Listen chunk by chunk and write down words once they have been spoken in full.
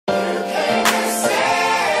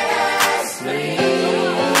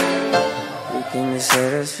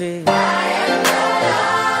us free.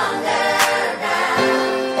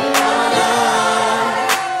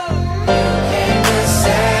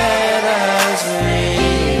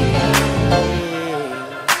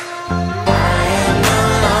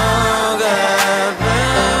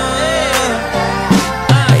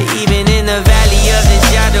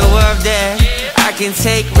 Can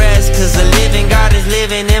take rest, cause the living God is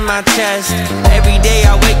living in my chest. Every day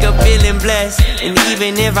I wake up feeling blessed, and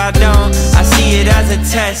even if I don't, I see it as a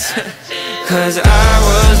test. Cause I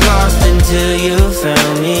was lost until you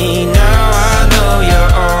found me. Now I know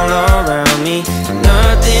you're all around me.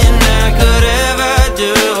 Nothing I could ever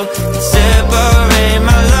do can separate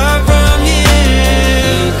my love from you.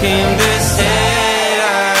 You came to set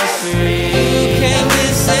us free. You came to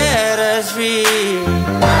set us free.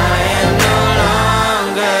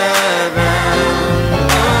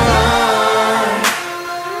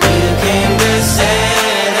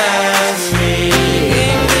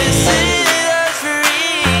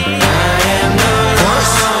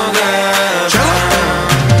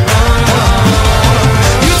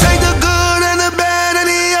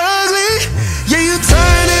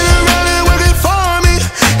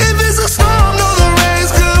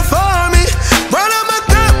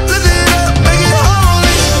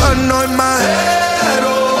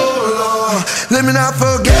 Let me not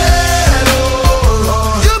forget, oh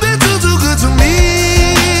Lord, you've been too good to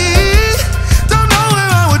me. Don't know where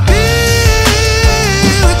I would be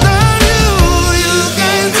without you. You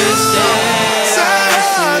came to set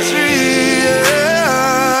us free.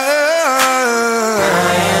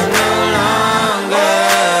 I am no longer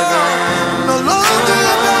gone. No longer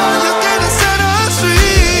gone. You came to set us free.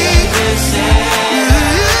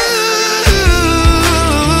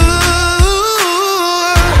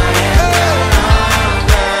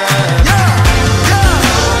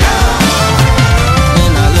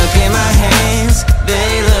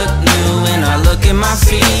 My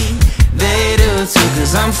feet, they do too,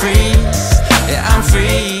 cause I'm free.